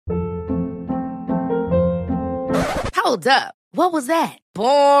Hold up. What was that?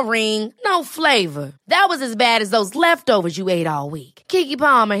 Boring. No flavor. That was as bad as those leftovers you ate all week. Keke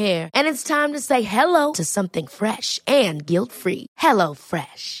Palmer here, and it's time to say hello to something fresh and guilt-free. Hello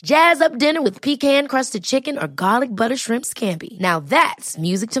Fresh. Jazz up dinner with pecan-crusted chicken or garlic butter shrimp scampi. Now that's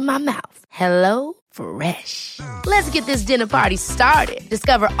music to my mouth. Hello Fresh. Let's get this dinner party started.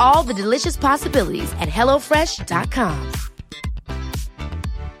 Discover all the delicious possibilities at hellofresh.com.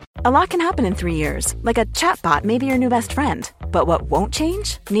 A lot can happen in 3 years, like a chatbot may be your new best friend. But what won't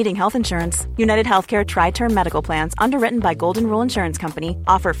change? Needing health insurance. United Healthcare Tri-Term Medical Plans, underwritten by Golden Rule Insurance Company,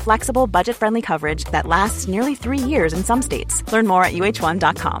 offer flexible, budget-friendly coverage that lasts nearly 3 years in some states. Learn more at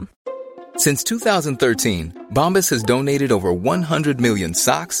uh1.com. Since 2013, Bombas has donated over 100 million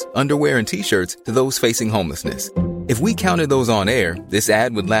socks, underwear, and T-shirts to those facing homelessness. If we counted those on air, this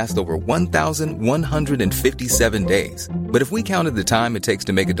ad would last over 1,157 days. But if we counted the time it takes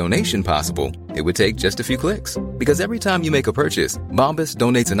to make a donation possible, it would take just a few clicks. Because every time you make a purchase, Bombas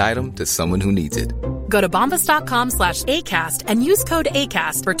donates an item to someone who needs it. Go to bombas.com/ACAST and use code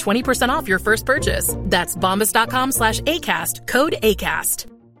ACAST for 20% off your first purchase. That's bombas.com/ACAST, code ACAST.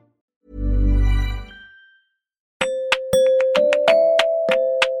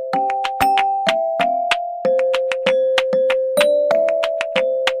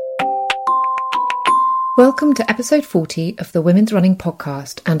 Welcome to episode 40 of the Women's Running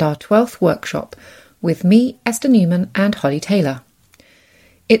Podcast and our 12th workshop with me, Esther Newman, and Holly Taylor.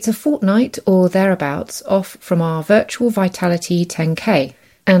 It's a fortnight or thereabouts off from our virtual Vitality 10K,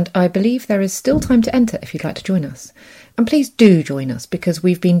 and I believe there is still time to enter if you'd like to join us. And please do join us because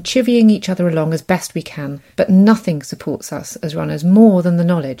we've been chivying each other along as best we can, but nothing supports us as runners more than the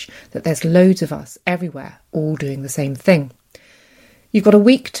knowledge that there's loads of us everywhere all doing the same thing. You've got a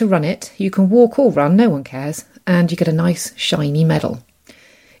week to run it, you can walk or run, no one cares, and you get a nice shiny medal.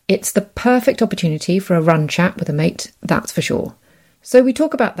 It's the perfect opportunity for a run chat with a mate, that's for sure. So we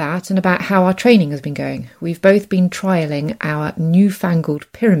talk about that and about how our training has been going. We've both been trialling our newfangled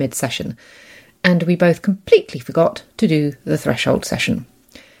pyramid session, and we both completely forgot to do the threshold session.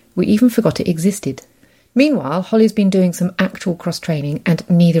 We even forgot it existed. Meanwhile, Holly's been doing some actual cross-training and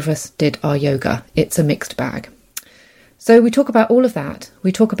neither of us did our yoga. It's a mixed bag. So we talk about all of that.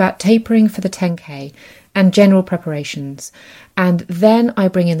 We talk about tapering for the 10K and general preparations. And then I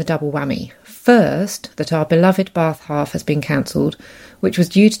bring in the double whammy. First, that our beloved Bath Half has been cancelled, which was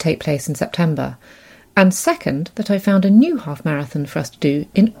due to take place in September. And second, that I found a new half marathon for us to do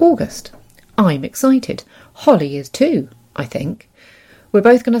in August. I'm excited. Holly is too, I think. We're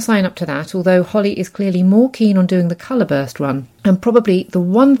both going to sign up to that, although Holly is clearly more keen on doing the colour burst run. And probably the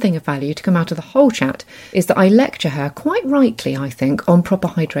one thing of value to come out of the whole chat is that I lecture her, quite rightly, I think, on proper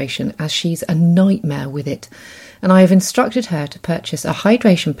hydration, as she's a nightmare with it. And I have instructed her to purchase a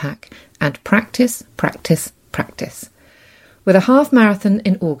hydration pack and practice, practice, practice. With a half marathon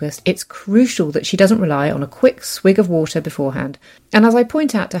in August, it's crucial that she doesn't rely on a quick swig of water beforehand. And as I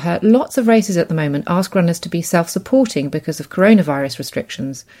point out to her, lots of races at the moment ask runners to be self-supporting because of coronavirus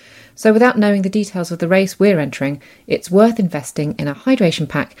restrictions. So without knowing the details of the race we're entering, it's worth investing in a hydration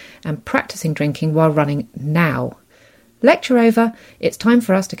pack and practicing drinking while running now. Lecture over, it's time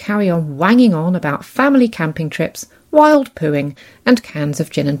for us to carry on wanging on about family camping trips, wild pooing, and cans of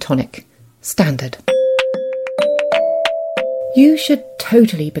gin and tonic. Standard. You should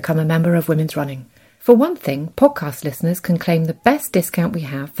totally become a member of Women's Running. For one thing, podcast listeners can claim the best discount we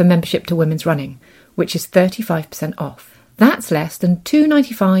have for membership to Women's Running, which is 35% off. That's less than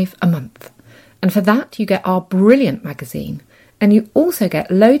 $2.95 a month. And for that, you get our brilliant magazine. And you also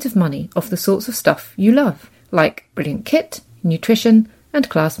get loads of money off the sorts of stuff you love, like brilliant kit, nutrition, and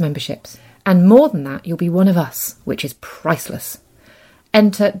class memberships. And more than that, you'll be one of us, which is priceless.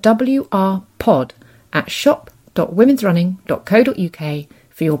 Enter WRPOD at shop.womensrunning.co.uk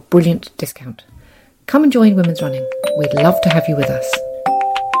for your brilliant discount. Come and join Women's Running. We'd love to have you with us.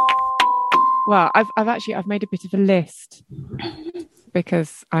 Well, I've made a bit of a list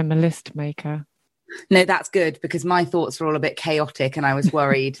because I'm a list maker. No, that's good because my thoughts were all a bit chaotic and I was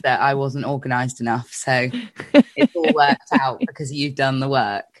worried that I wasn't organised enough. So it's all worked out because you've done the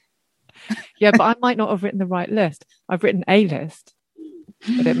work. Yeah, but I might not have written the right list. I've written a list,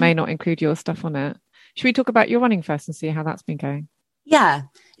 but it may not include your stuff on it. Should we talk about your running first and see how that's been going? Yeah,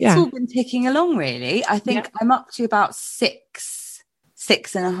 it's all been ticking along, really. I think I'm up to about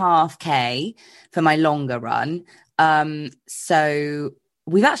 6.5K for my longer run. So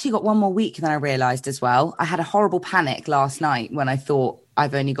we've actually got one more week than I realised as well. I had a horrible panic last night when I thought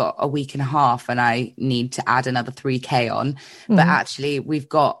I've only got a week and a half and I need to add another 3K on. Mm-hmm. But actually, we've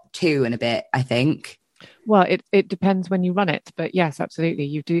got 2 and a bit, I think. Well, it depends when you run it, but yes, absolutely,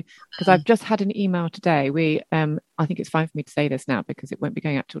 you do. Because I've just had an email today. I think it's fine for me to say this now because it won't be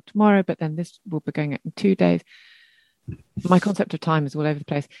going out till tomorrow, but then this will be going out in 2 days. My concept of time is all over the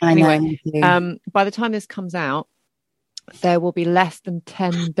place. Anyway, by the time this comes out, there will be less than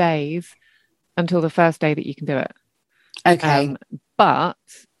 10 days until the first day that you can do it. Okay. But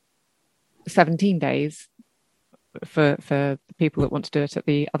 17 days for the people that want to do it at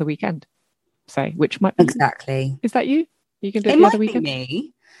the other weekend, say, which might be... Exactly. Is that you? You can do it the other weekend? It might be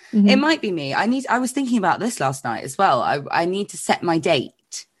me. Mm-hmm. It might be me. I was thinking about this last night as well. I need to set my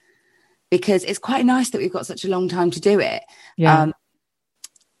date because it's quite nice that we've got such a long time to do it. Yeah.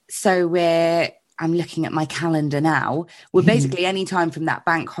 So I'm looking at my calendar now. We're basically any time from that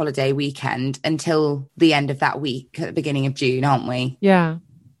bank holiday weekend until the end of that week at the beginning of June, aren't we? Yeah.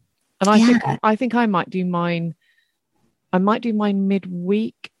 And I think I might do mine. I might do mine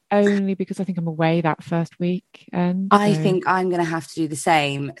midweek only because I think I'm away that first week. And I think I'm going to have to do the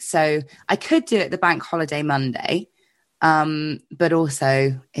same. So I could do it the bank holiday Monday. But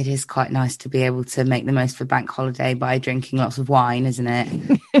also it is quite nice to be able to make the most of a bank holiday by drinking lots of wine, isn't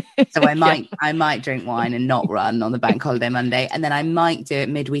it? So I might drink wine and not run on the bank holiday Monday. And then I might do it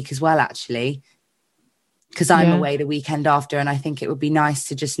midweek as well, actually, because I'm away the weekend after. And I think it would be nice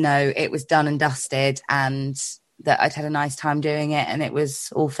to just know it was done and dusted and that I'd had a nice time doing it and it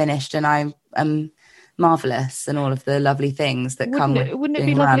was all finished and I am marvellous and all of the lovely things that come with it. Wouldn't it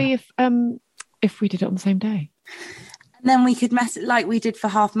be lovely if we did it on the same day? And then we could like we did for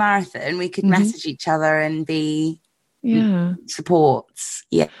half marathon, we could message each other and be supports.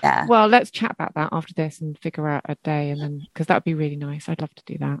 Yeah. Well, let's chat about that after this and figure out a day, and then because that would be really nice. I'd love to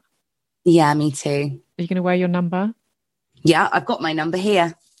do that. Yeah, me too. Are you going to wear your number? Yeah, I've got my number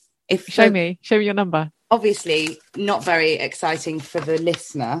here. Show me your number. Obviously, not very exciting for the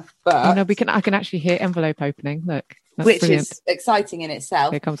listener, but I can actually hear envelope opening. Look, which brilliant. Is exciting in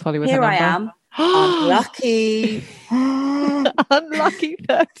itself. Here comes Holly with her number. Here I am. Unlucky. Unlucky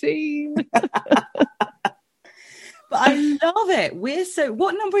 13. But I love it.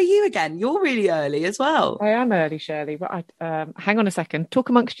 What number are you again? You're really early as well. I am early, Shirley, but hang on a second. Talk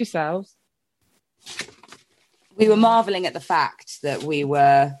amongst yourselves. We were marvelling at the fact that we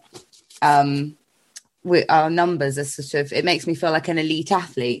were our numbers are sort of, it makes me feel like an elite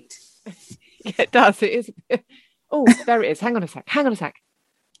athlete. It does. It is. Oh, there it is. Hang on a sec.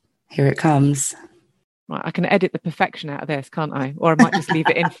 Here it comes. Right, I can edit the perfection out of this, can't I? Or I might just leave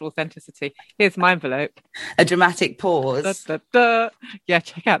it in for authenticity. Here's my envelope. A dramatic pause. Da, da, da. Yeah,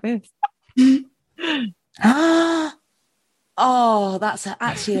 check out this. Oh, that's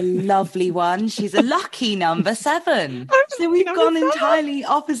actually a lovely one. She's a lucky number 7. So we've gone entirely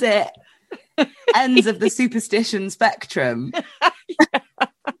opposite ends of the superstition spectrum.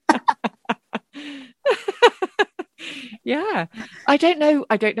 Yeah. I don't know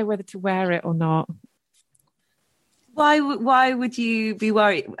whether to wear it or not. Why would you be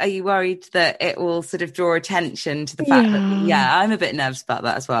worried? Are you worried that it will sort of draw attention to the fact that I'm a bit nervous about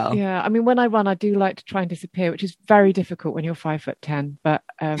that as well. Yeah, I mean, when I run, I do like to try and disappear, which is very difficult when you're 5'10", but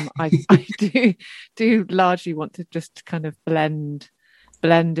I do largely want to just kind of blend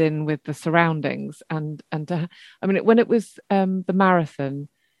in with the surroundings and I mean, when it was the marathon,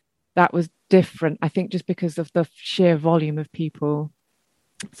 that was different, I think, just because of the sheer volume of people.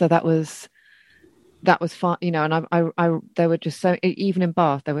 So that was fun, you know. And I there were just so, even in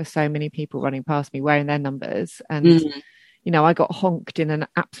Bath, there were so many people running past me wearing their numbers, and you know, I got honked in an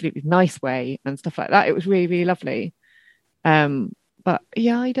absolutely nice way and stuff like that. It was really, really lovely. But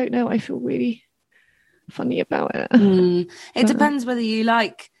yeah, I don't know. I feel really funny about it. It depends whether you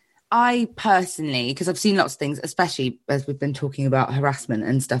like. I personally, because I've seen lots of things, especially as we've been talking about harassment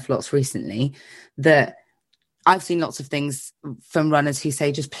and stuff lots recently, that I've seen lots of things from runners who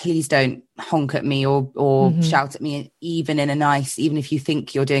say, just please don't honk at me or shout at me, even if you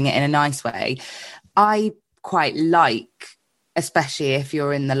think you're doing it in a nice way. I quite like, especially if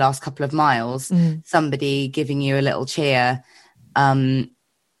you're in the last couple of miles, somebody giving you a little cheer. And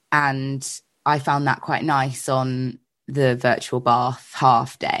I found that quite nice on the virtual Bath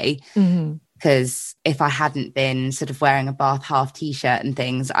half day, because if I hadn't been sort of wearing a Bath half t-shirt and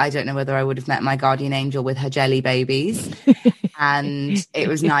things, I don't know whether I would have met my guardian angel with her jelly babies. And it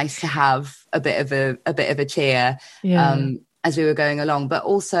was nice to have a bit of a cheer as we were going along. But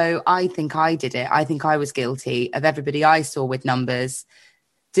also, I think I did it. I think I was guilty of everybody I saw with numbers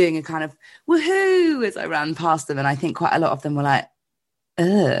doing a kind of woohoo as I ran past them, and I think quite a lot of them were like,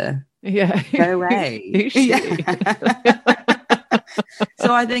 ugh. Yeah, go away.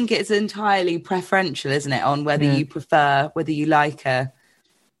 So I think it's entirely preferential, isn't it, on whether you prefer, whether you like a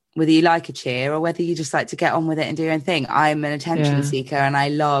whether you like a cheer or whether you just like to get on with it and do your own thing. I'm an attention seeker and I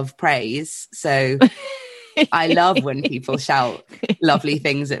love praise. So I love when people shout lovely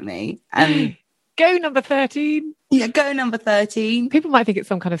things at me. And go number 13. Yeah, go number 13. People might think it's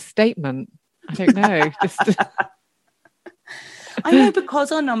some kind of statement. I don't know. I know,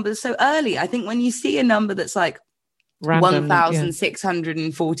 because our number's so early. I think when you see a number that's like random,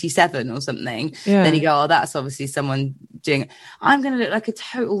 1,647 or something, then you go, oh, that's obviously someone doing it. I'm going to look like a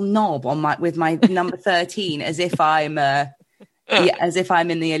total knob with my number 13, as if I'm as if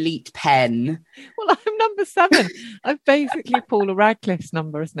I'm in the elite pen. Well, I'm number 7. I've basically Paula Radcliffe's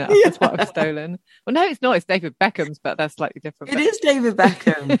number, isn't it? That's what I've stolen. Well, no, it's not. It's David Beckham's, but that's slightly different. It is David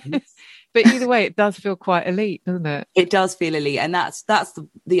Beckham. But either way, it does feel quite elite, doesn't it? It does feel elite. And that's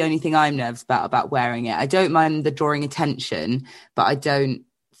the only thing I'm nervous about wearing it. I don't mind the drawing attention, but I don't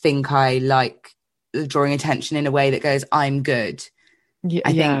think I like the drawing attention in a way that goes, I'm good. Yeah,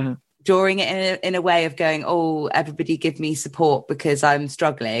 I think drawing it in a way of going, oh, everybody give me support because I'm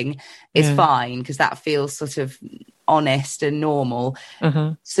struggling is fine, because that feels sort of honest and normal.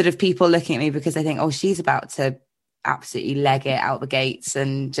 Sort of people looking at me because they think, oh, she's about to absolutely leg it out the gates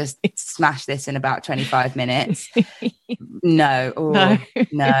and just smash this in about 25 minutes. No, I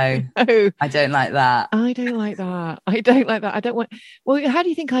don't like that. I don't like that. I don't want. Well, how do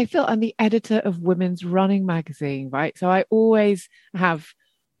you think I feel? I'm the editor of Women's Running magazine, right? So I always have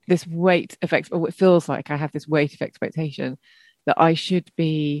this weight of or it feels like I have this weight of expectation that I should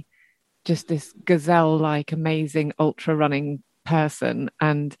be just this gazelle-like amazing ultra running person.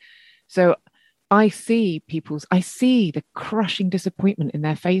 And so I see the crushing disappointment in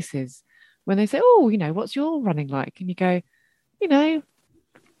their faces when they say, oh, what's your running like? And you go,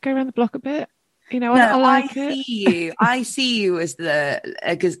 go around the block a bit. I like it. I see you as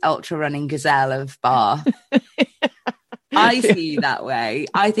the ultra running gazelle of Bath. I see you that way.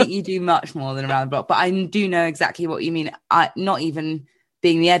 I think you do much more than around the block, but I do know exactly what you mean. Not even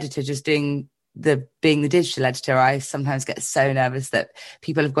being the editor, just being the digital editor, I sometimes get so nervous that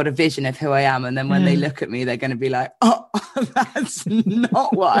people have got a vision of who I am, and then when they look at me, they're going to be like, oh, that's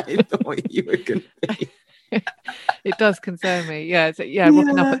not what I thought you were going to be. It does concern me.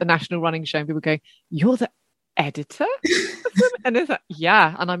 Rocking up at the National Running Show and people going, you're the editor? And it's like,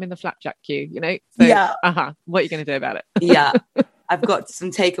 and I'm in the flapjack queue, so what are you going to do about it? I've got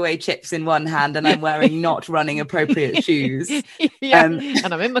some takeaway chips in one hand and I'm wearing not running appropriate shoes.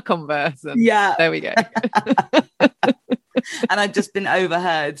 And I'm in my Converse. And there we go. And I've just been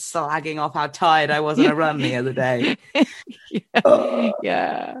overheard slagging off how tired I was on a run the other day.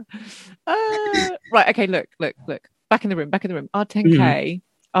 Right. Okay. Look. Back in the room. Our 10K,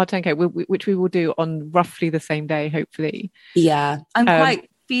 which we will do on roughly the same day, hopefully. Yeah. I'm quite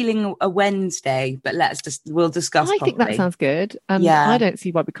feeling a Wednesday, but we'll discuss properly. Think that sounds good. I don't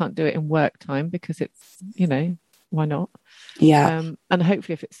see why we can't do it in work time, because it's, why not? And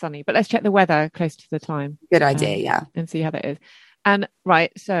hopefully if it's sunny, but let's check the weather close to the time. Good idea. And see how that is. And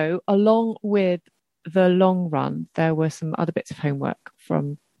right, so along with the long run, there were some other bits of homework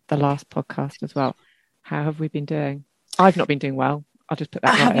from the last podcast as well. How have we been doing? I've not been doing well. I'll just put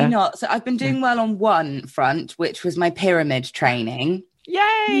that Have you not? So I've been doing well on one front, which was my pyramid training.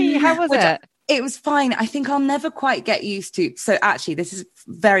 Yay! How was it? It was fine. I think I'll never quite get used to. So actually, this is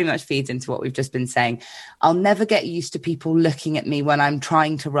very much feeds into what we've just been saying. I'll never get used to people looking at me when I'm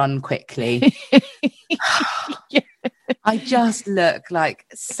trying to run quickly. I just look like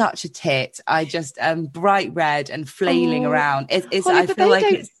such a tit. I just am bright red and flailing around. I feel like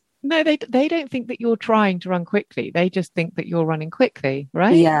it's. No, they don't think that you're trying to run quickly. They just think that you're running quickly,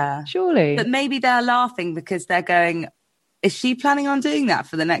 right? Yeah. Surely. But maybe they're laughing because they're going, is she planning on doing that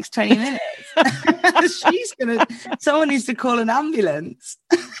for the next 20 minutes? Someone needs to call an ambulance.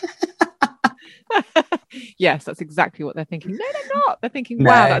 Yes, that's exactly what they're thinking. No, they're not. They're thinking,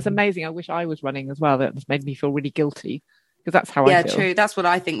 wow, that's amazing. I wish I was running as well. That just made me feel really guilty, because that's how I feel. Yeah, true. That's what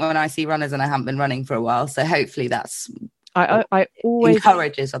I think when I see runners and I haven't been running for a while. So hopefully that's... I always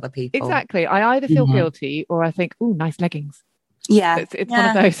encourages other people. Exactly. I either feel guilty or I think, oh, nice leggings. Yeah. It's one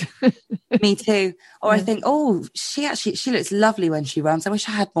of those. Me too. Or I think, oh, she looks lovely when she runs. I wish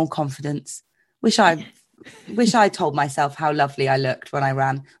I had more confidence. Wish I told myself how lovely I looked when I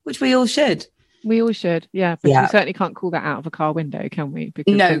ran, which we all should. We all should, yeah. But we certainly can't call that out of a car window, can we?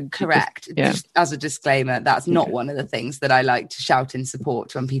 Because no, correct. Just as a disclaimer, that's not one of the things that I like to shout in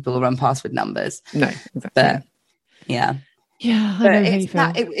support when people run past with numbers. No, exactly. But yeah,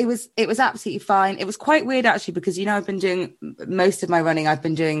 it was absolutely fine. It was quite weird actually, because I've been doing most of my running. I've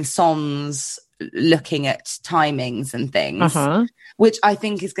been doing SONS, looking at timings and things, which I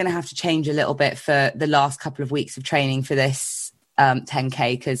think is going to have to change a little bit for the last couple of weeks of training for this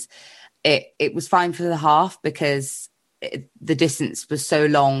 10K, because it was fine for the half, because the distance was so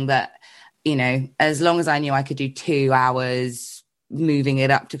long that, you know, as long as I knew I could do 2 hours, moving it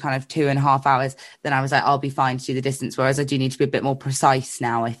up to kind of 2.5 hours, then I was like, I'll be fine to do the distance. Whereas I do need to be a bit more precise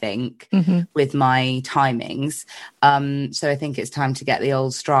now, I think, with my timings. So I think it's time to get the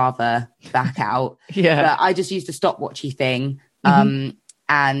old Strava back out. But I just used a stopwatchy thing.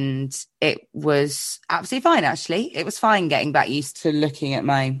 And it was absolutely fine, actually. It was fine getting back used to looking at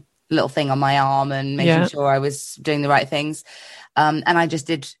my little thing on my arm and making sure I was doing the right things. And I just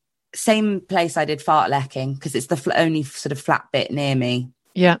did same place I did fartlecking, because it's the only sort of flat bit near me.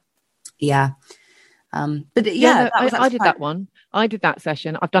 But I did that one. I did that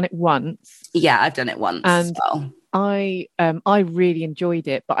session. I've done it once. I've done it once, and I really enjoyed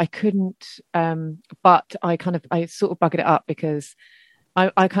it, but I couldn't. But I sort of buggered it up, because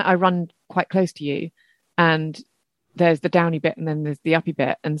I run quite close to you, and there's the downy bit and then there's the uppy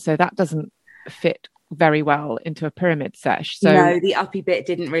bit, and so that doesn't fit very well into a pyramid sesh. So no, the uppy bit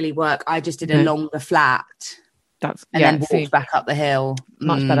didn't really work. I just did a longer flat. Then walked back up the hill.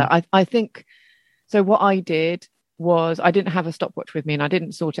 Much better. I think. So what I did was, I didn't have a stopwatch with me, and I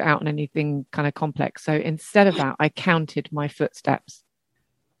didn't sort it out on anything kind of complex. So instead of that, I counted my footsteps,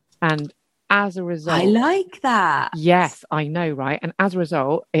 and as a result, I like that. Yes, I know, right? And as a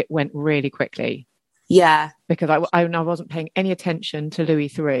result, it went really quickly. Because I wasn't paying any attention to Louis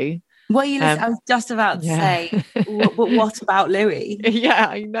through. Well, I was just about to say, what about Louis? Yeah,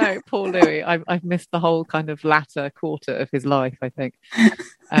 I know, poor Louis. I've missed the whole kind of latter quarter of his life, I think.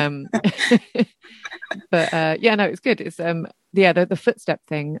 But no, it's good. It's the footstep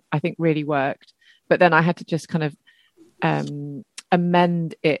thing, I think, really worked. But then I had to just kind of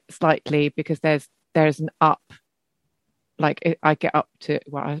amend it slightly, because there's an up. Like I get up to,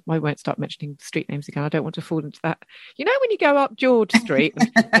 I won't start mentioning street names again. I don't want to fall into that. You know, when you go up George Street,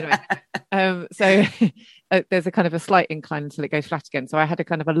 anyway. So there's a kind of a slight incline until it goes flat again. So I had a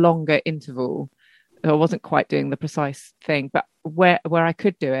kind of a longer interval. I wasn't quite doing the precise thing, but where I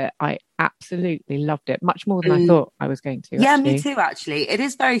could do it, I absolutely loved it, much more than I thought I was going to. Yeah, actually. Me too, actually. It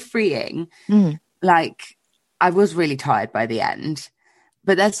is very freeing. Like, I was really tired by the end,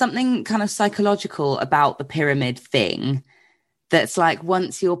 but there's something kind of psychological about the pyramid thing that's like,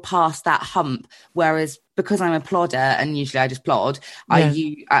 once you're past that hump, whereas because I'm a plodder and usually I just plod,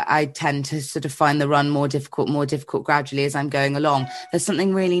 I tend to sort of find the run more difficult gradually as I'm going along. There's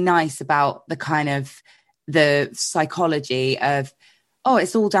something really nice about the kind of the psychology of, oh,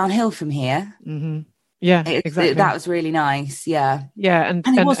 it's all downhill from here. Yeah, exactly. That was really nice. Yeah, and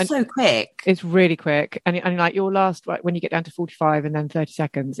it was so quick. It's really quick, and like your last, right, when you get down to 45 and then 30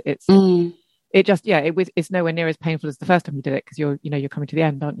 seconds, it's it's nowhere near as painful as the first time you did it, because you're coming to the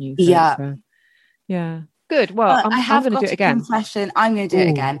end, aren't you? So good. Well, I'm going to do it again. I'm going to do it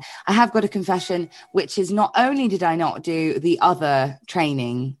again. I have got a confession, which is, not only did I not do the other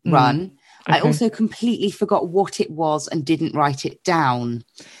training run, I also completely forgot what it was and didn't write it down.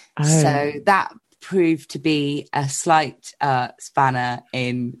 So that proved to be a slight spanner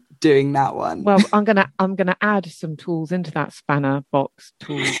in doing that one. Well, I'm gonna add some tools into that spanner box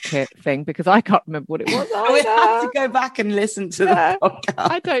toolkit thing, because I can't remember what it was. We have to go back and listen to the podcast.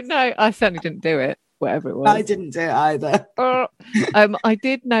 I don't know. I certainly didn't do it, whatever it was. I didn't do it either. I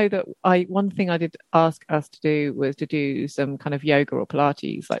did know that one thing I did ask us to do was to do some kind of yoga or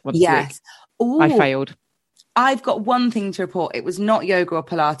Pilates, like once a week. Ooh. I failed. I've got one thing to report. It was not yoga or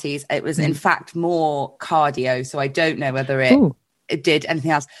Pilates. It was, in fact, more cardio. So I don't know whether it did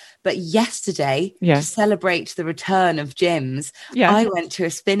anything else. But yesterday, to celebrate the return of gyms, I went to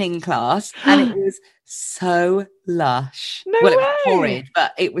a spinning class, and it was so lush. No way. It was horrid,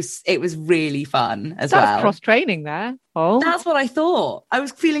 but it was really fun as well. That's cross training there. Oh, that's what I thought. I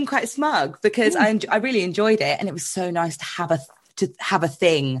was feeling quite smug, because I really enjoyed it, and it was so nice to have a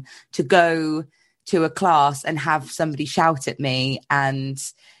thing to go to a class and have somebody shout at me, and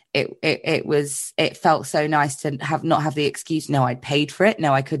it felt so nice to not have the excuse, no, I'd paid for it,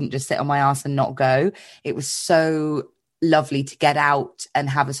 no, I couldn't just sit on my ass and not go. It was so lovely to get out and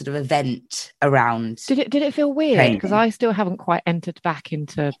have a sort of event around. Did it feel weird? Because I still haven't quite entered back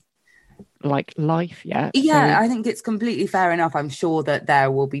into like life yet. Yeah, so I think it's completely fair enough. I'm sure that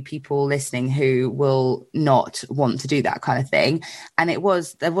there will be people listening who will not want to do that kind of thing. And there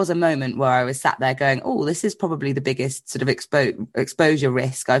was a moment where I was sat there going, oh, this is probably the biggest sort of exposure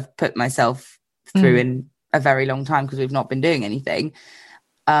risk I've put myself through in a very long time, because we've not been doing anything.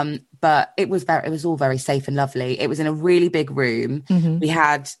 But it was all very safe and lovely. It was in a really big room. We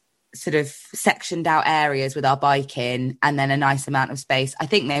had sort of sectioned out areas with our bike in, and then a nice amount of space. I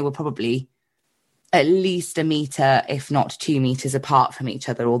think they were probably at least a metre, if not 2 metres apart from each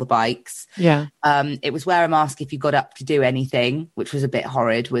other, all the bikes. Yeah. It was wear a mask if you got up to do anything, which was a bit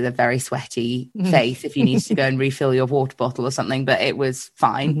horrid with a very sweaty face if you needed to go and refill your water bottle or something, but it was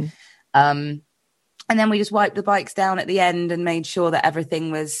fine. And then we just wiped the bikes down at the end and made sure that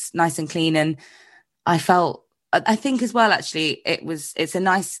everything was nice and clean. And I think as well, actually, it's a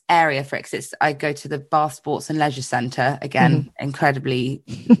nice area for it, because I go to the Bath Sports and Leisure Centre, again, incredibly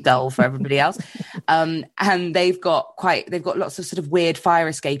dull for everybody else. And they've got lots of sort of weird fire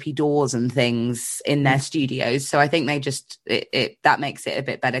escapey doors and things in their studios. So I think they just, that makes it a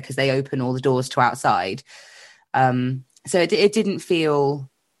bit better because they open all the doors to outside. So it didn't feel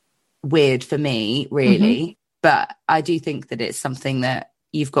weird for me, really. But I do think that it's something that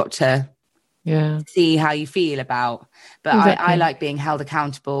you've got to see how you feel about. But exactly. I like being held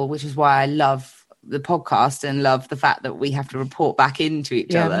accountable, which is why I love the podcast and love the fact that we have to report back into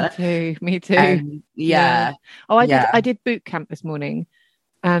each other. Me too. Oh, I did boot camp this morning,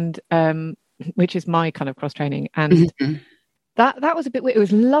 and which is my kind of cross training, and that was a bit weird. It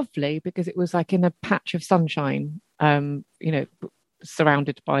was lovely because it was like in a patch of sunshine,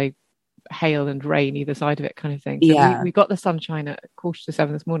 surrounded by hail and rain either side of it, kind of thing. So we got the sunshine at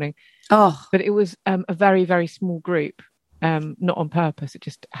 6:45 this morning. But it was a very, very small group, not on purpose. It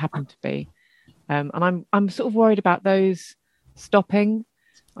just happened to be. And I'm sort of worried about those stopping.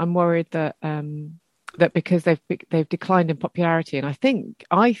 I'm worried that that because they've declined in popularity, and I think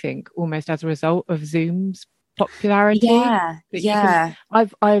almost as a result of Zoom's popularity. I've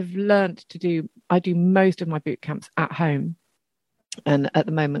learned I do most of my boot camps at home, and at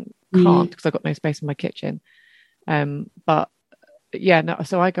the moment can't because I've got no space in my kitchen. So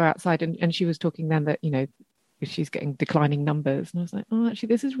I go outside, and she was talking then that, she's getting declining numbers, and I was like, oh, actually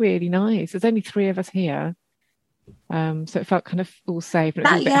this is really nice. There's only 3 of us here. So it felt kind of all safe. And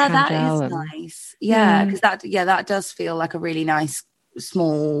that is nice. Because that does feel like a really nice,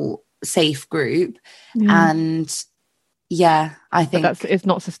 small, safe group. And I think it's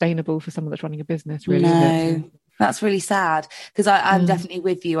not sustainable for someone that's running a business, really. No, that's really sad, because I'm definitely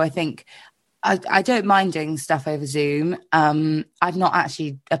with you. I think I don't mind doing stuff over Zoom. I've not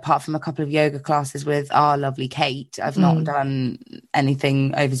actually, apart from a couple of yoga classes with our lovely Kate, I've not done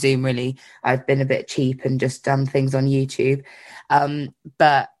anything over Zoom, really. I've been a bit cheap and just done things on YouTube.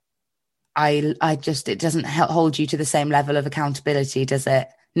 But I just, it doesn't hold you to the same level of accountability, does it?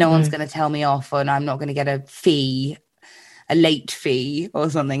 No one's going to tell me off, and I'm not going to get a late fee or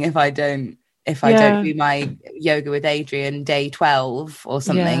something if I don't do my yoga with Adrian day 12 or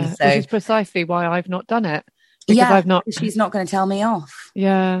something. So which is precisely why I've not done it. Because she's not going to tell me off.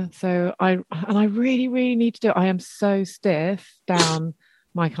 So I really, really need to do it. I am so stiff down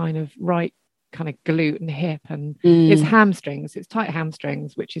my kind of right kind of glute and hip, and it's hamstrings. It's tight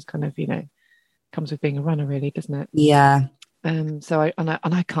hamstrings, which is kind of, comes with being a runner, really, doesn't it? Yeah. So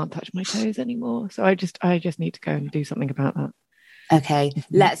I can't touch my toes anymore. So I just need to go and do something about that. Okay,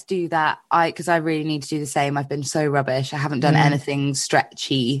 let's do that. Because I really need to do the same. I've been so rubbish. I haven't done anything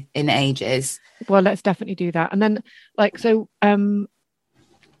stretchy in ages. Well, let's definitely do that. And then, let's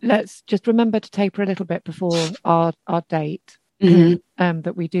just remember to taper a little bit before our date,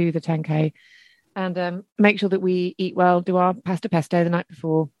 that we do the 10K, and make sure that we eat well, do our pasta pesto the night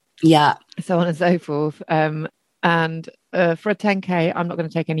before. Yeah. So on and so forth. And for a 10K, I'm not going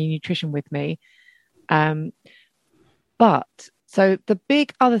to take any nutrition with me. So the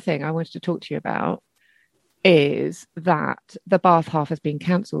big other thing I wanted to talk to you about is that the Bath half has been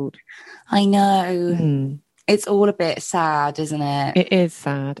cancelled. I know. It's all a bit sad, isn't it? It is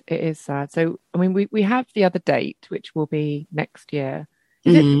sad. So, I mean, we have the other date, which will be next year.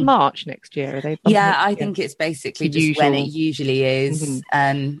 Is it March next year? Are they I think it's basically just when it usually is.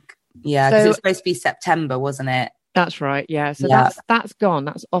 And because it's supposed to be September, wasn't it? That's right. Yeah. So that's gone.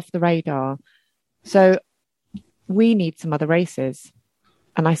 That's off the radar. So we need some other races.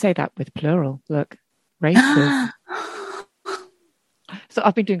 And I say that with plural. Look, races. So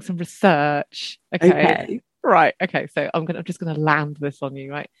I've been doing some research. Okay. Right. Okay. So I'm just going to land this on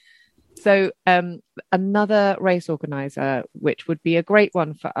you, right? So another race organizer, which would be a great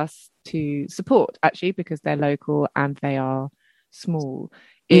one for us to support, actually, because they're local and they are small,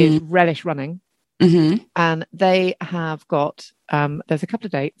 is Relish Running. And they have got, there's a couple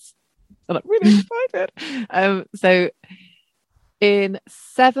of dates. I'm really excited. So in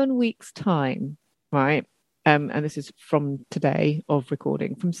 7 weeks' time, right? And this is from today of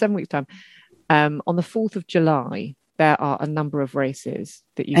recording, from 7 weeks' time, on the 4th of July, there are a number of races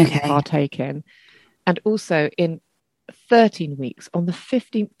that you can partake in. And also in 13 weeks, on the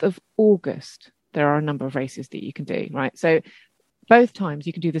 15th of August, there are a number of races that you can do, right? So both times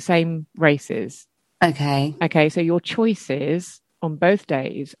you can do the same races Okay. Okay, so your choices on both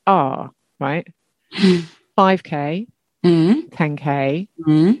days are, right, 5K, 10K,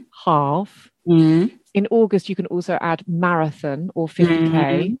 half. In August, you can also add marathon or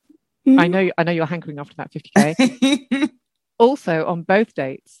 50K. I know you're hankering after that 50K. Also, on both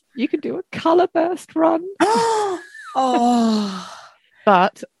dates, you can do a colour burst run. Oh.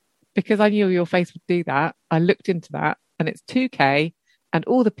 But because I knew your face would do that, I looked into that, and it's 2K, and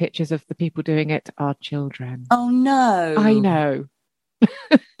all the pictures of the people doing it are children. Oh, no. I know.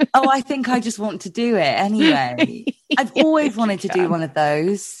 Oh, I think I just want to do it anyway. I've always wanted to do one of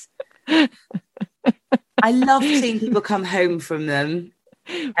those. I love seeing people come home from them.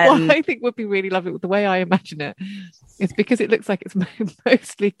 What I think would be really lovely, the way I imagine it, is because it looks like it's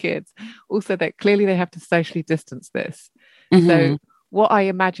mostly kids. Also, that clearly they have to socially distance this. So what I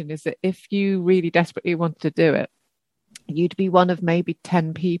imagine is that if you really desperately wanted to do it, you'd be one of maybe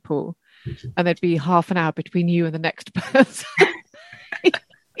 10 people, and there'd be half an hour between you and the next person.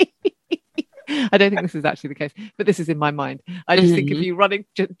 I don't think this is actually the case, but this is in my mind. I just think of you running,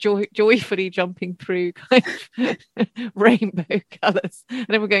 joyfully jumping through kind of rainbow colours, and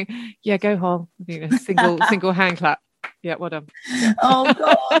then we're going, yeah, go home. Single hand clap. Yeah, well done. Yeah. Oh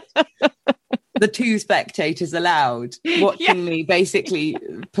God. The 2 spectators allowed watching me basically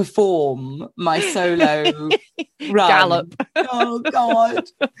perform my solo run. Gallop. Oh God.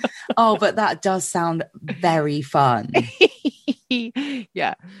 Oh, but that does sound very fun.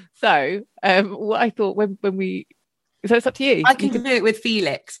 Yeah. So what I thought when we, so it's up to you. I can do it with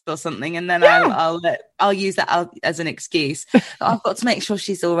Felix or something, and then I'll use that as an excuse. But I've got to make sure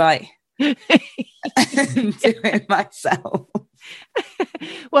she's all right. Do it myself.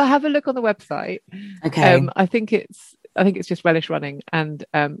 Well, have a look on the website. Okay. I think it's just Relish Running, and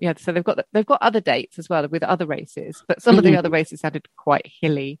so they've got other dates as well with other races, but some of the other races sounded quite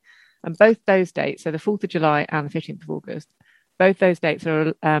hilly, and both those dates, so the 4th of July and the 15th of August, both those dates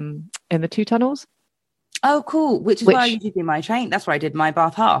are in the 2 tunnels. Oh, cool! Which is where I usually do my train. That's where I did my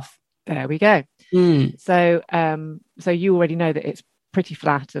Bath half. There we go. So you already know that it's pretty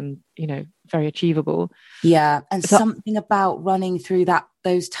flat and very achievable. Yeah, and something about running through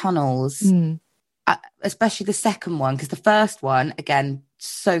those tunnels, especially the second one, because the first one, again,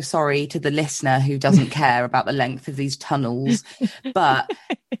 so sorry to the listener who doesn't care about the length of these tunnels, but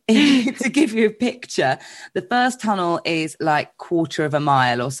to give you a picture, the first tunnel is like 1/4 of a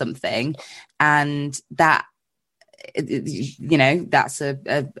mile or something, and that, that's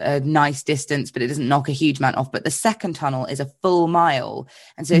a nice distance, but it doesn't knock a huge amount off. But the second tunnel is a full mile,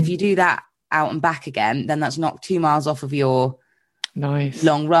 and so if you do that out and back again, then that's knocked 2 miles off of your nice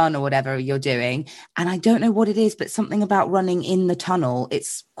long run or whatever you're doing. And I don't know what it is, but something about running in the tunnel,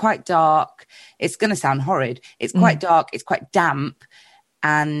 it's quite dark, it's going to sound horrid, it's quite dark, it's quite damp,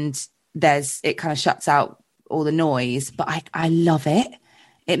 and it kind of shuts out all the noise, but I love it.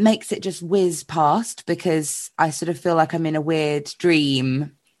 It makes it just whiz past, because I sort of feel like I'm in a weird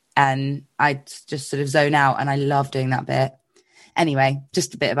dream and I just sort of zone out, and I love doing that bit. Anyway,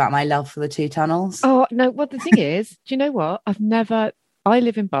 just a bit about my love for the 2 tunnels. Oh, no, well, the thing is, do you know what? I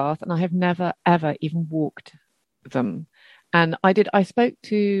live in Bath, and I have never, ever even walked them. And I spoke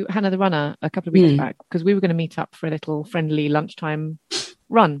to Hannah the runner a couple of weeks back, because we were going to meet up for a little friendly lunchtime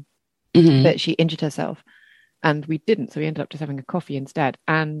run, but she injured herself. And we didn't, so we ended up just having a coffee instead.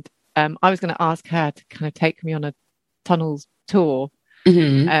 And I was going to ask her to kind of take me on a tunnels tour,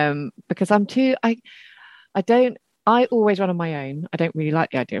 because I always run on my own. I don't really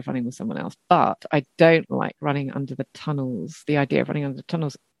like the idea of running with someone else, but I don't like running under the tunnels, the idea of running under the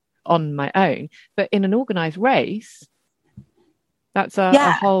tunnels on my own. But in an organised race, that's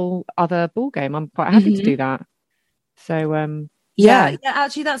a whole other ball game. I'm quite happy to do that. So, Yeah,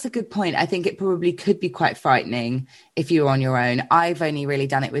 actually, that's a good point. I think it probably could be quite frightening if you were on your own. I've only really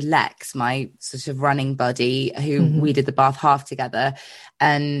done it with Lex, my sort of running buddy, who we did the Bath half together.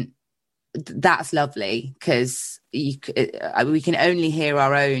 And that's lovely, because we can only hear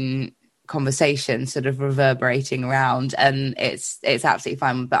our own conversation sort of reverberating around, and it's absolutely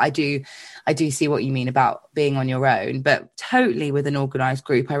fine. But I do see what you mean about being on your own, but totally with an organised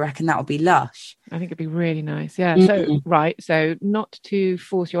group, I reckon that would be lush. I think it'd be really nice. Yeah. So not to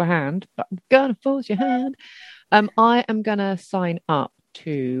force your hand, but I'm gonna force your hand. I am gonna sign up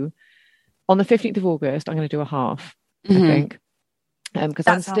on the 15th of August. I'm gonna do a half, I think, because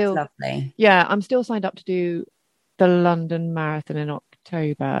I'm still lovely. Yeah, I'm still signed up to do the London Marathon in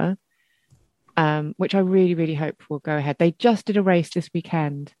October, which I really, really hope will go ahead. They just did a race this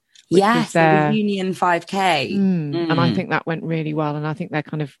weekend. Yes, the Union 5K. And I think that went really well. And I think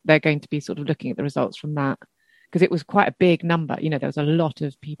they're going to be sort of looking at the results from that, because it was quite a big number. There was a lot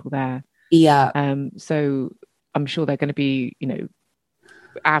of people there. Yeah. So I'm sure they're going to be, you know,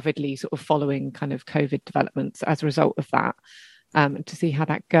 avidly sort of following kind of COVID developments as a result of that, to see how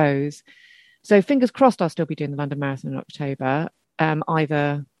that goes. So fingers crossed I'll still be doing the London Marathon in October,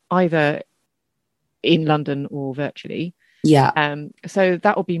 either in London or virtually. Yeah. So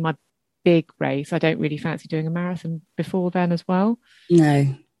that will be my big race. I don't really fancy doing a marathon before then as well.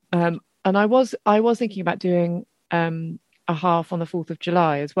 No. And I was thinking about doing a half on the 4th of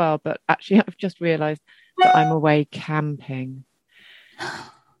July as well, but actually I've just realised that I'm away camping.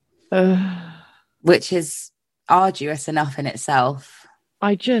 Which is arduous enough in itself.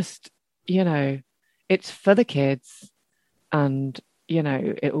 I just, you know, it's for the kids and, you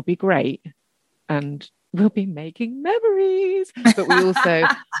know, it will be great and we'll be making memories, but we also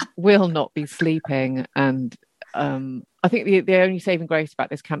will not be sleeping. And I think the only saving grace about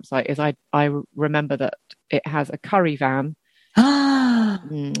this campsite is I remember that it has a curry van.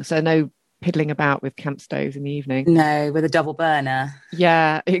 So no piddling about with camp stoves in the evening. No, with a double burner.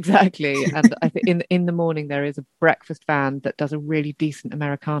 Yeah, exactly. And I think in the morning there is a breakfast van that does a really decent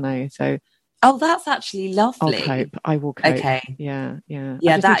Americano. So that's actually lovely. I will cope. Okay. Yeah. Yeah,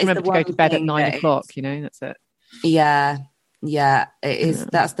 I just that need to is remember the to go to bed at one 9 thing o'clock, you know, that's it. Yeah, it is.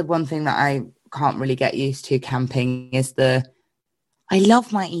 That's the one thing that I can't really get used to camping is I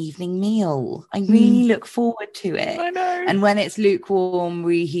love my evening meal. I really look forward to it. I know. And when it's lukewarm,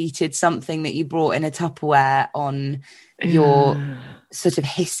 reheated, something that you brought in a Tupperware on your sort of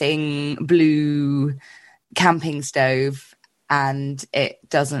hissing blue camping stove, and it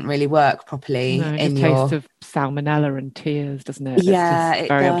doesn't really work properly. No, it in just your tastes of salmonella and tears, doesn't it? Yeah, it's it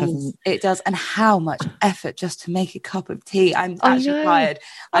very does. unpleasant. It does. And how much effort just to make a cup of tea. I'm actually tired.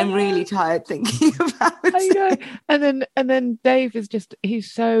 I'm really tired thinking about it. I know. And then Dave is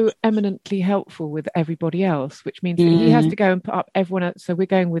he's so eminently helpful with everybody else, which means that he has to go and put up everyone else. So we're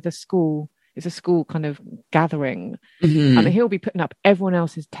going with a school. It's a school kind of gathering. And he'll be putting up everyone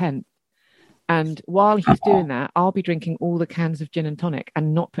else's tent. And while he's doing that, I'll be drinking all the cans of gin and tonic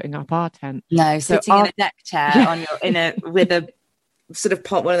and not putting up our tent. No, sitting in a deck chair with a sort of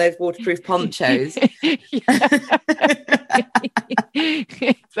one of those waterproof ponchos.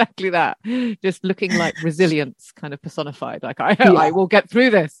 Exactly that. Just looking like resilience kind of personified. Like I will get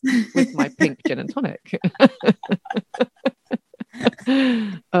through this with my pink gin and tonic.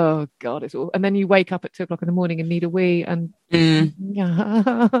 Oh God, it's all. And then you wake up at 2 o'clock in the morning and need a wee, and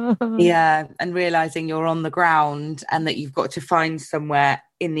yeah, and realizing you're on the ground and that you've got to find somewhere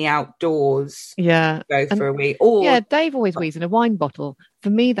in the outdoors. Yeah, go for a wee. Or Dave always wees in a wine bottle. For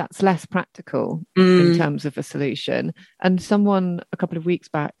me, that's less practical in terms of a solution. And someone a couple of weeks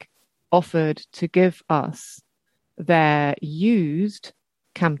back offered to give us their used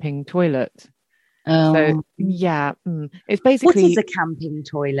camping toilet. So yeah, it's basically, what is a camping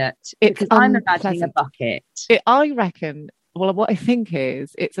toilet? Because I'm imagining a bucket. I reckon. Well, what I think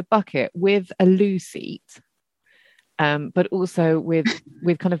is it's a bucket with a loo seat, but also with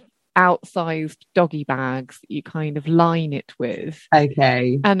kind of outsized doggy bags that you kind of line it with.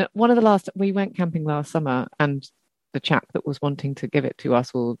 Okay. And we went camping last summer, and the chap that was wanting to give it to us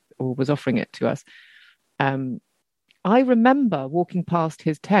or was offering it to us, I remember walking past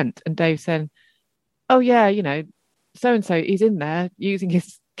his tent and Dave saying, "Oh yeah, you know, so and so is in there using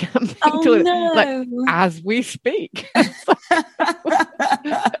his camping toilet," like as we speak.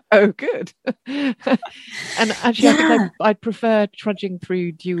 Oh, good. And actually, I think I'd prefer trudging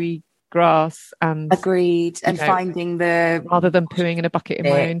through dewy grass and agreed, and finding rather than pooing in a bucket in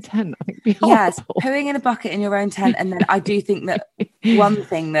my own tent. I think it'd be horrible. Yes, pooing in a bucket in your own tent, and then I do think that one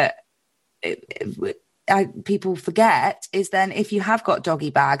thing that people forget is then if you have got doggy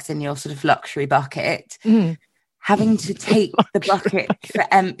bags in your sort of luxury bucket, having to take the bucket for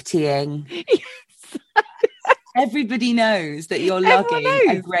emptying. Yes. Everybody knows that you're lugging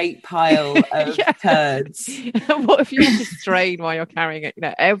a great pile of turds. What if you have to strain while you're carrying it? You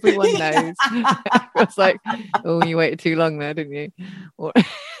know, everyone knows. It's like, oh, you waited too long there, didn't you?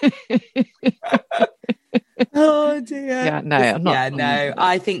 Oh dear. Yeah, no, I'm not. Yeah, no.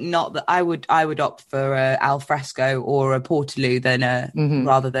 I think not that. I would opt for a alfresco or a portaloo than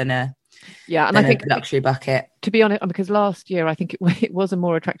rather than a. Yeah, and I think luxury bucket. To be honest, because last year I think it was a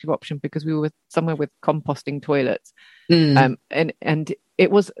more attractive option because we were somewhere with composting toilets, and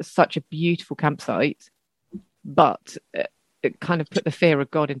it was such a beautiful campsite, but it kind of put the fear of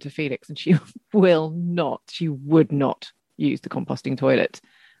God into Felix, and she would not use the composting toilet.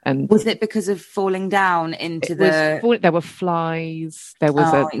 And was it because of falling down into there were flies. There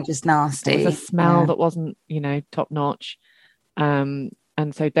was just nasty. There was a smell that wasn't, top notch.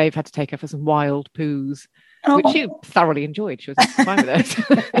 And so Dave had to take her for some wild poos, which she thoroughly enjoyed. She was fine with it.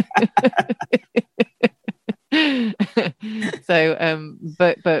 So,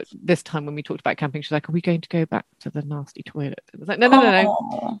 but this time when we talked about camping, she's like, "Are we going to go back to the nasty toilet?" I was like,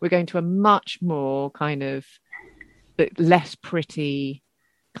 no. We're going to a much more kind of less pretty,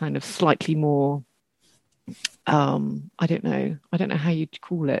 kind of slightly more. I don't know how you'd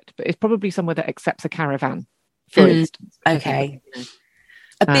call it, but it's probably somewhere that accepts a caravan, for instance. Okay,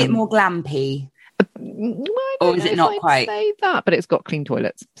 a bit more glampy, or is it not quite? Say that, but it's got clean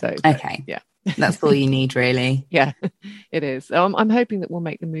toilets. So okay, yeah. That's all you need, really. Yeah, it is. I'm hoping that we'll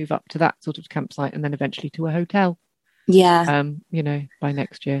make the move up to that sort of campsite and then eventually to a hotel. Yeah. By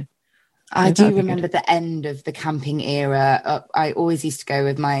next year. I do remember the end of the camping era. I always used to go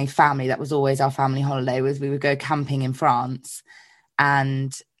with my family. That was always our family holiday, was we would go camping in France.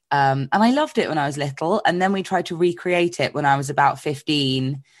 And I loved it when I was little. And then we tried to recreate it when I was about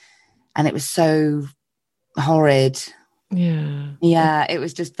 15. And it was so horrid. Yeah, it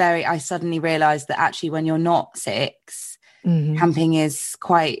was just I suddenly realised that actually when you're not 6, camping is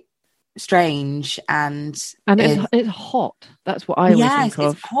quite strange and it's hot. That's what I always think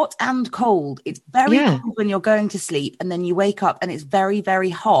of. It's hot and cold. It's very cold when you're going to sleep, and then you wake up and it's very, very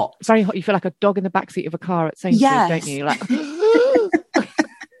hot. Very hot. You feel like a dog in the backseat of a car at Sainsbury's, don't you? Like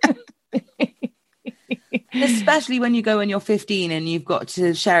especially when you go when you're 15 and you've got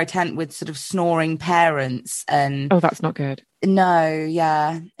to share a tent with sort of snoring parents. And that's not good. No,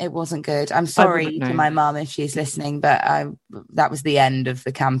 it wasn't good. I'm sorry to my mum if she's listening, but that was the end of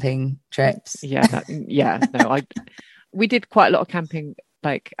the camping trips. We did quite a lot of camping,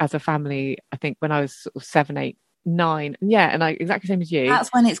 like as a family. I think when I was sort of 7, 8, 9, and I exactly the same as you.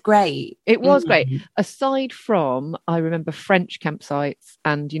 That's when it's great. It was great. Aside from, I remember French campsites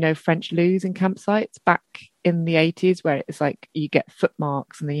and French loos in campsites back in the 80s, where it's like you get foot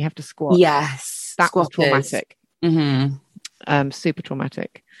marks and then you have to squat. Yes, that was traumatic. Super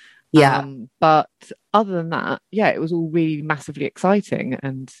traumatic. But other than that, it was all really massively exciting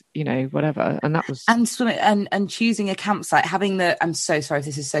and whatever. And that was swimming and choosing a campsite, I'm so sorry if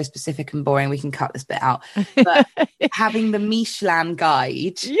this is so specific and boring, we can cut this bit out, but having the Michelin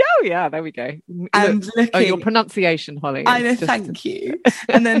guide. There we go. And your pronunciation, Holly. I know, thank you.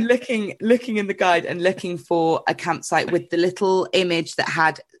 And then looking in the guide and looking for a campsite with the little image that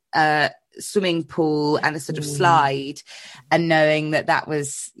had swimming pool and a sort of slide, and knowing that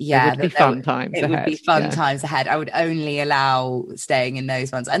was it would be fun times ahead. I would only allow staying in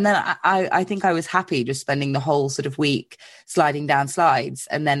those ones, and then I think I was happy just spending the whole sort of week sliding down slides,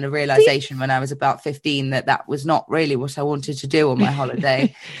 and then the realization when I was about 15 that was not really what I wanted to do on my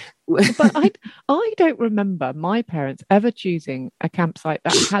holiday. But I don't remember my parents ever choosing a campsite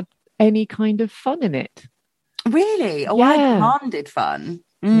that had any kind of fun in it. Really? I demanded fun.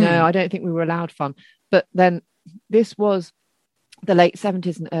 No, I don't think we were allowed fun. But then this was the late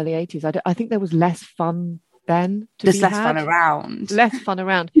 70s and early 80s. I think there was less fun then. There's less fun around. Less fun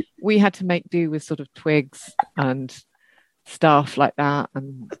around. We had to make do with sort of twigs and stuff like that.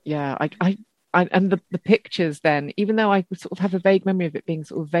 And I and the pictures then, even though I sort of have a vague memory of it being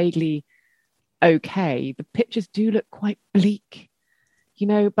sort of vaguely okay, the pictures do look quite bleak,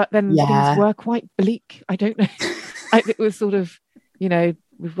 but then things were quite bleak. I don't know. It was sort of,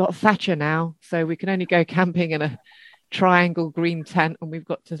 we've got Thatcher now, so we can only go camping in a triangle green tent, and we've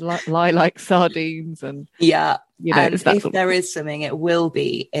got to lie like sardines. And and if there is swimming, it will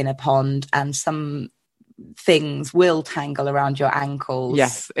be in a pond, and some things will tangle around your ankles.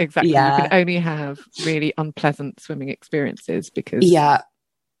 Yes, exactly. You can only have really unpleasant swimming experiences because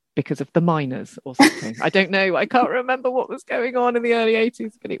of the miners or something. I don't know. I can't remember what was going on in the early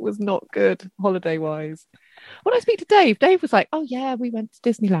 80s, but it was not good holiday wise. When I speak to Dave was like, "Oh yeah, we went to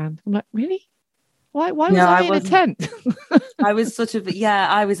Disneyland." I'm like, "Really? Why was I in a tent?" I was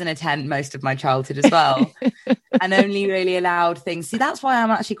I was in a tent most of my childhood as well, and only really allowed things. See, that's why I'm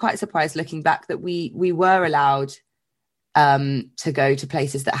actually quite surprised looking back that we were allowed to go to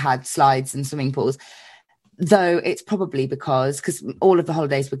places that had slides and swimming pools. Though it's probably because all of the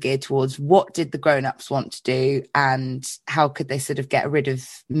holidays were geared towards what did the grown-ups want to do and how could they sort of get rid of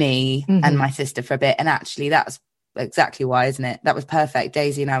me and my sister for a bit. And actually that's exactly why, isn't it? That was perfect.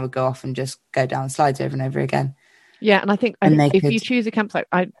 Daisy and I would go off and just go down slides over and over again. Yeah, and I think if you choose a campsite,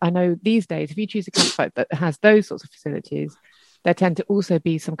 I know these days, if you choose a campsite that has those sorts of facilities, there tend to also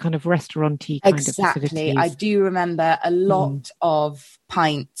be some kind of restaurant-y kind of facilities. I do remember a lot of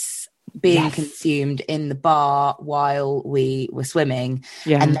pints being Yes. consumed in the bar while we were swimming,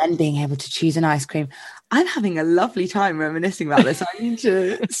 Yeah. and then being able to choose an ice cream. I'm having a lovely time reminiscing about this. I need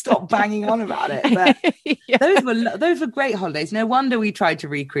to stop banging on about it. But Yeah. those were great holidays. No wonder we tried to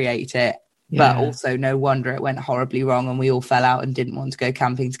recreate it, but also no wonder it went horribly wrong and we all fell out and didn't want to go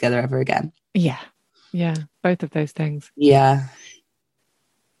camping together ever again. Yeah. Both of those things. Yeah.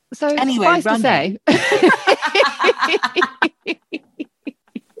 So Anyway, suffice to say,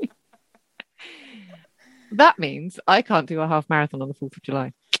 that means I can't do a half marathon on the 4th of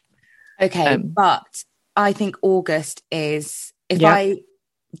July. Okay, but I think August is, if I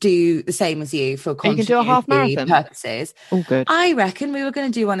do the same as you for you can do a half continuity marathon purposes, all good. I reckon we were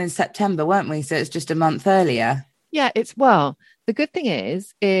going to do one in September, weren't we? So it's just a month earlier. Yeah, the good thing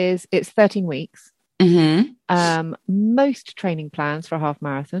is it's 13 weeks. Mm-hmm. Most training plans for a half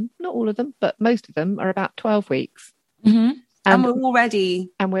marathon, not all of them, but most of them are about 12 weeks. Mm-hmm. And we're already...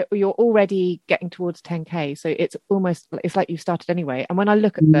 And you're already getting towards 10K. So it's like you've started anyway. And when I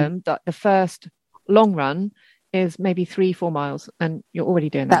look at them, the first long run is maybe 3-4 miles and you're already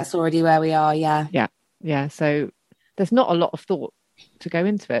doing that. That's already where we are, yeah. Yeah. So there's not a lot of thought to go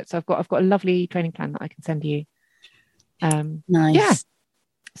into it. So I've got a lovely training plan that I can send you. Nice. Yeah.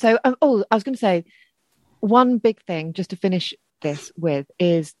 So, I was going to say, one big thing just to finish this with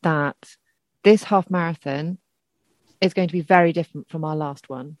is that this half marathon is going to be very different from our last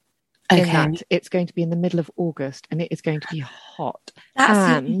one. Okay. In that it's going to be in the middle of August and it is going to be hot. That's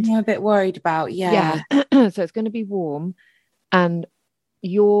something I'm a bit worried about. Yeah. So it's going to be warm, and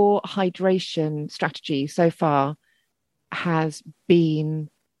your hydration strategy so far has been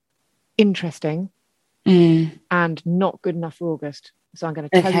interesting and not good enough for August. So I'm going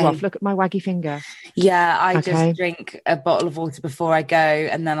to tell you off. Look at my waggy finger. Yeah, I just drink a bottle of water before I go,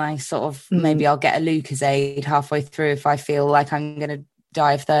 and then I sort of maybe I'll get a Lucozade halfway through if I feel like I'm going to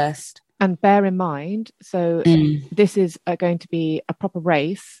die of thirst. And bear in mind, so this is going to be a proper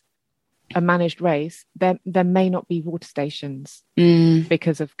race, a managed race. There may not be water stations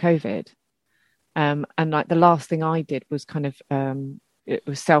because of COVID. And like the last thing I did was kind of it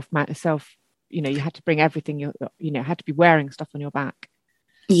was self. You had to bring everything. Had to be wearing stuff on your back.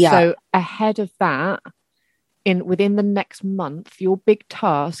 Yeah. So ahead of that, within the next month, your big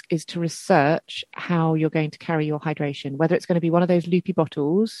task is to research how you're going to carry your hydration. Whether it's going to be one of those loopy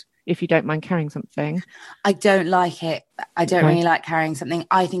bottles, if you don't mind carrying something. I don't like it. I don't really like carrying something.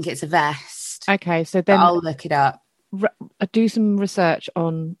 I think it's a vest. Okay, so then I'll look it up. Do some research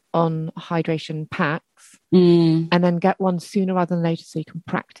on hydration packs. And then get one sooner rather than later so you can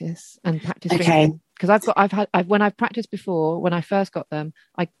practice drinking. Because when I've practiced before, when I first got them,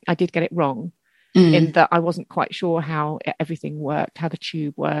 I did get it wrong in that I wasn't quite sure how everything worked, how the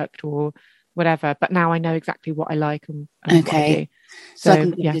tube worked or whatever, but now I know exactly what I like and what I do. So I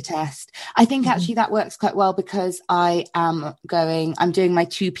can give it a test. I think actually that works quite well because I'm doing my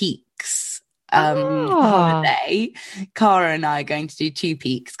Two Peaks holiday. Cara and I are going to do 2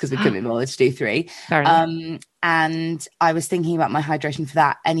 peaks because we couldn't be bothered to do 3. And I was thinking about my hydration for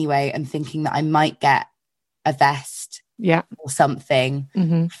that anyway, and thinking that I might get a vest or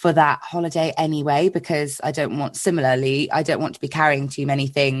something for that holiday anyway, because I don't want to be carrying too many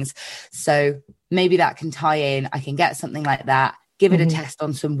things. So maybe that can tie in. I can get something like that, give it a test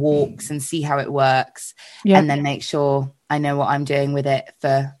on some walks and see how it works, and then make sure I know what I'm doing with it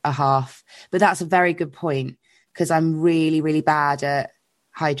for a half. But that's a very good point, because I'm really, really bad at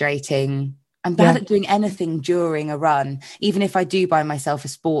hydrating. I'm bad at doing anything during a run. Even if I do buy myself a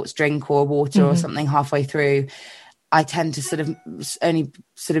sports drink or water or something halfway through, I tend to sort of only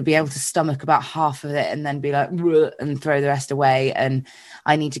sort of be able to stomach about half of it and then be like, and throw the rest away. And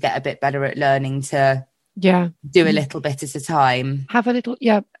I need to get a bit better at learning to do a little bit at a time. Have a little,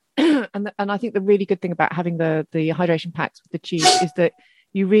 and I think the really good thing about having the hydration packs with the tube is that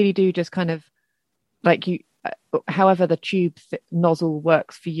you really do just kind of like however the tube nozzle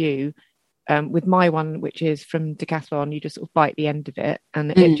works for you. With my one, which is from Decathlon, you just sort of bite the end of it,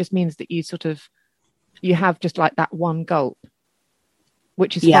 and it just means that you have just like that one gulp,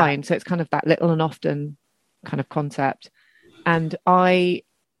 which is fine. So it's kind of that little and often kind of concept. And I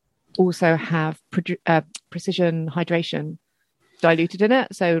also have precision hydration diluted in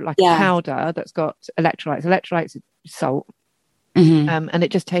it, so like a powder that's got electrolytes is salt, and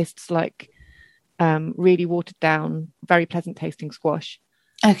it just tastes like really watered down, very pleasant tasting squash.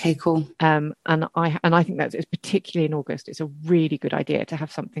 Okay, cool. And I think that it's particularly in August, it's a really good idea to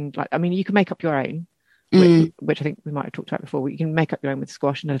have something like, I mean, you can make up your own, which I think we might have talked about before. You can make up your own with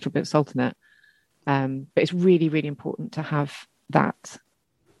squash and a little bit of salt in it. But it's really, really important to have that.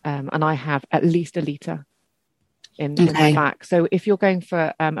 And I have at least a litre in my back. So if you're going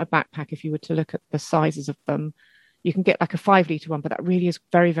for a backpack, if you were to look at the sizes of them, you can get like a 5-litre one, but that really is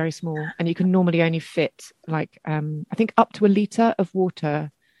very, very small. And you can normally only fit like, I think up to 1 litre of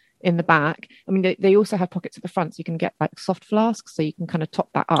water in the back. I mean, they also have pockets at the front, so you can get like soft flasks, so you can kind of top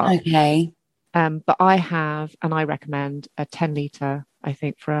that up. Okay. But I have, and I recommend a 10-litre, I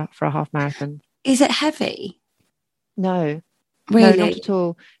think, for a half marathon. Is it heavy? No. Really? No, not at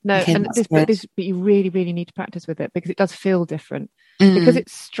all. No, Okay, and but you really, really need to practice with it, because it does feel different. Because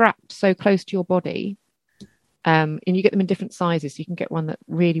it's strapped so close to your body. And you get them in different sizes. So you can get one that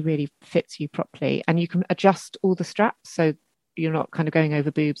really, really fits you properly, and you can adjust all the straps so you're not kind of going over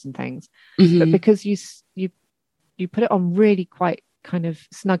boobs and things. But because you put it on really quite kind of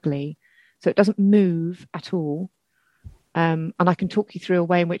snugly, so it doesn't move at all. And I can talk you through a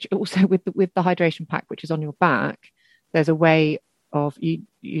way in which also with the hydration pack, which is on your back, there's a way of you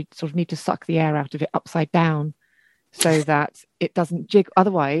sort of need to suck the air out of it upside down, so that it doesn't jiggle.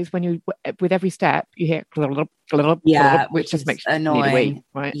 Otherwise, when you with every step you hear which just makes you need a wee,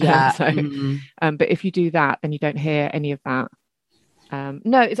 right? Yeah. But if you do that, then you don't hear any of that.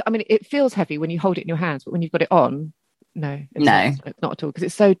 No, it feels heavy when you hold it in your hands, but when you've got it on, it's not at all, because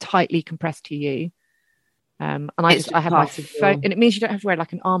it's so tightly compressed to you. And I have my phone, and it means you don't have to wear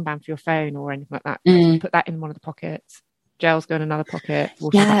like an armband for your phone or anything like that. You put that in one of the pockets. Gels go in another pocket.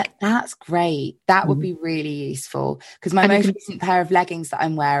 Yeah, that's great. That would be really useful, because my most recent pair of leggings that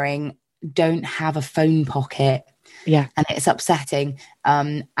I'm wearing don't have a phone pocket. Yeah, and it's upsetting.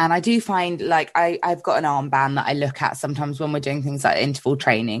 And I do find like I've got an armband that I look at sometimes when we're doing things like interval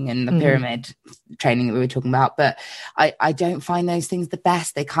training and the pyramid training that we were talking about, but I don't find those things the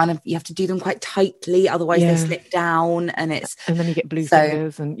best. They kind of, you have to do them quite tightly, otherwise they slip down, and then you get blue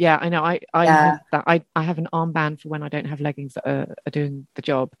fingers. And I know I have that. I have an armband for when I don't have leggings that are doing the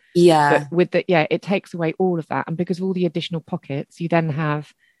job. But with it takes away all of that, and because of all the additional pockets, you then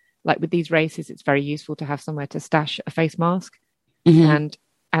have, like with these races, it's very useful to have somewhere to stash a face mask, and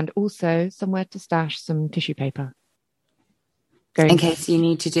also somewhere to stash some tissue paper. In case you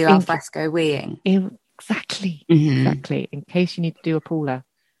need to do al fresco weeing. Exactly. Exactly. In case you need to do a pooler.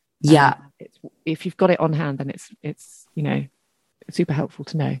 If you've got it on hand, then it's super helpful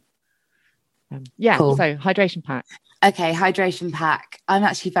to know. Cool. So hydration pack. Okay, hydration pack. I'm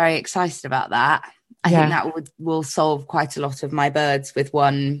actually very excited about that. I think that will solve quite a lot of my birds with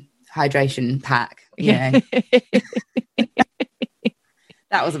one hydration pack. You know.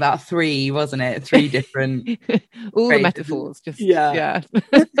 That was about 3, wasn't it? 3 different all phrases. The metaphors. Just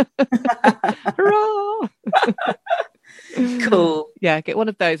hurrah! Cool. Yeah, get one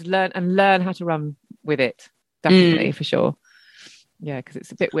of those. Learn how to run with it. Definitely, for sure. Yeah, because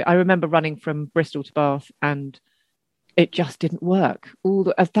it's a bit weird. I remember running from Bristol to Bath, and it just didn't work.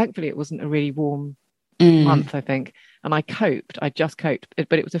 Thankfully, it wasn't a really warm month, I think, and I just coped,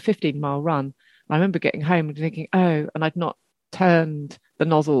 but it was a 15-mile run. I remember getting home and thinking, and I'd not turned the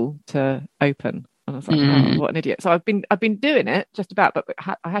nozzle to open, and I was like, oh, what an idiot. So I've been doing it just about, but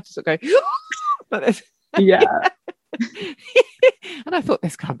I had to sort of go like this. And I thought,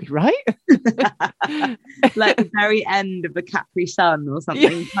 this can't be right. Like the very end of the Capri Sun or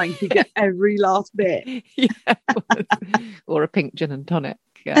something, trying to get every last bit. Or a pink gin and tonic.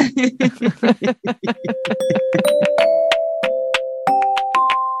 Yeah.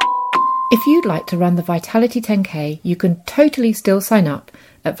 If you'd like to run the Vitality 10K, you can totally still sign up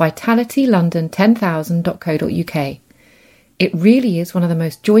at vitalitylondon10000.co.uk. It really is one of the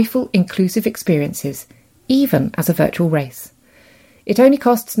most joyful, inclusive experiences, even as a virtual race. It only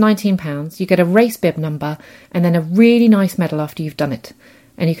costs £19, you get a race bib number and then a really nice medal after you've done it,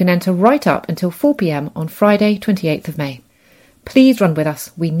 and you can enter right up until 4 p.m. on Friday 28th of May. Please run with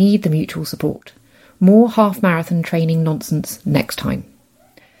us, we need the mutual support. More half-marathon training nonsense next time.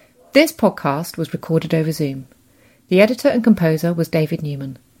 This podcast was recorded over Zoom. The editor and composer was David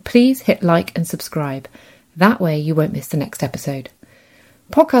Newman. Please hit like and subscribe. That way you won't miss the next episode.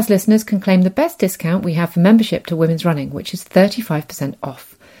 Podcast listeners can claim the best discount we have for membership to Women's Running, which is 35%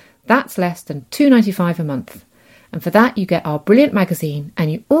 off. That's less than $2.95 a month. And for that you get our brilliant magazine, and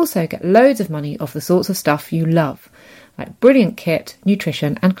you also get loads of money off the sorts of stuff you love, like brilliant kit,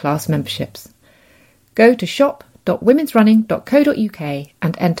 nutrition and class memberships. Go to shop.womensrunning.co.uk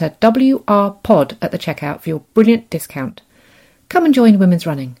and enter WRPOD at the checkout for your brilliant discount. Come and join Women's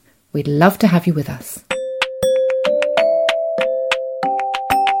Running. We'd love to have you with us.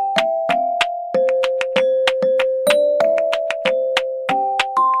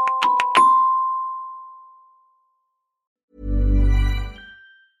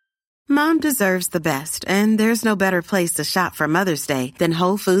 Mom deserves the best, and there's no better place to shop for Mother's Day than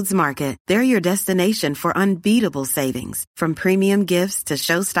Whole Foods Market. They're your destination for unbeatable savings, from premium gifts to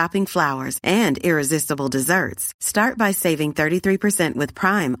show-stopping flowers and irresistible desserts. Start by saving 33% with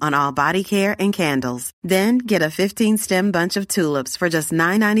Prime on all body care and candles. Then get a 15-stem bunch of tulips for just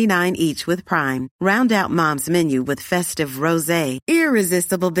 $9.99 each with Prime. Round out Mom's menu with festive rosé,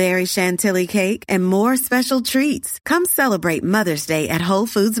 irresistible berry chantilly cake, and more special treats. Come celebrate Mother's Day at Whole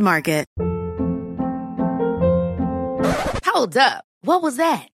Foods Market. Hold up. What was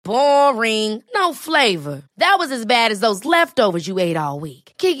that? Boring. No flavor. That was as bad as those leftovers you ate all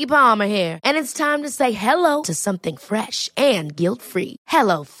week. Keke Palmer here, and it's time to say hello to something fresh and guilt-free.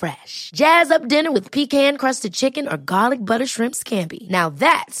 Hello Fresh. Jazz up dinner with pecan-crusted chicken or garlic butter shrimp scampi. Now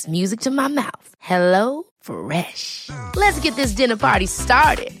that's music to my mouth. Hello Fresh. Let's get this dinner party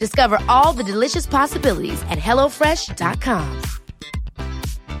started. Discover all the delicious possibilities at hellofresh.com.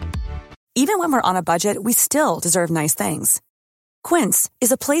 Even when we're on a budget, we still deserve nice things. Quince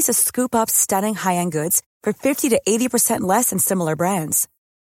is a place to scoop up stunning high-end goods for 50 to 80% less than similar brands.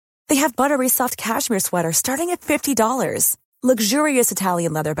 They have buttery soft cashmere sweaters starting at $50, luxurious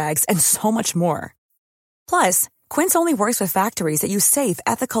Italian leather bags, and so much more. Plus, Quince only works with factories that use safe,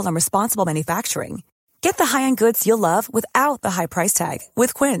 ethical, and responsible manufacturing. Get the high-end goods you'll love without the high price tag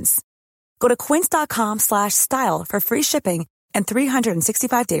with Quince. Go to quince.com/style for free shipping and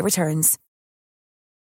 365-day returns.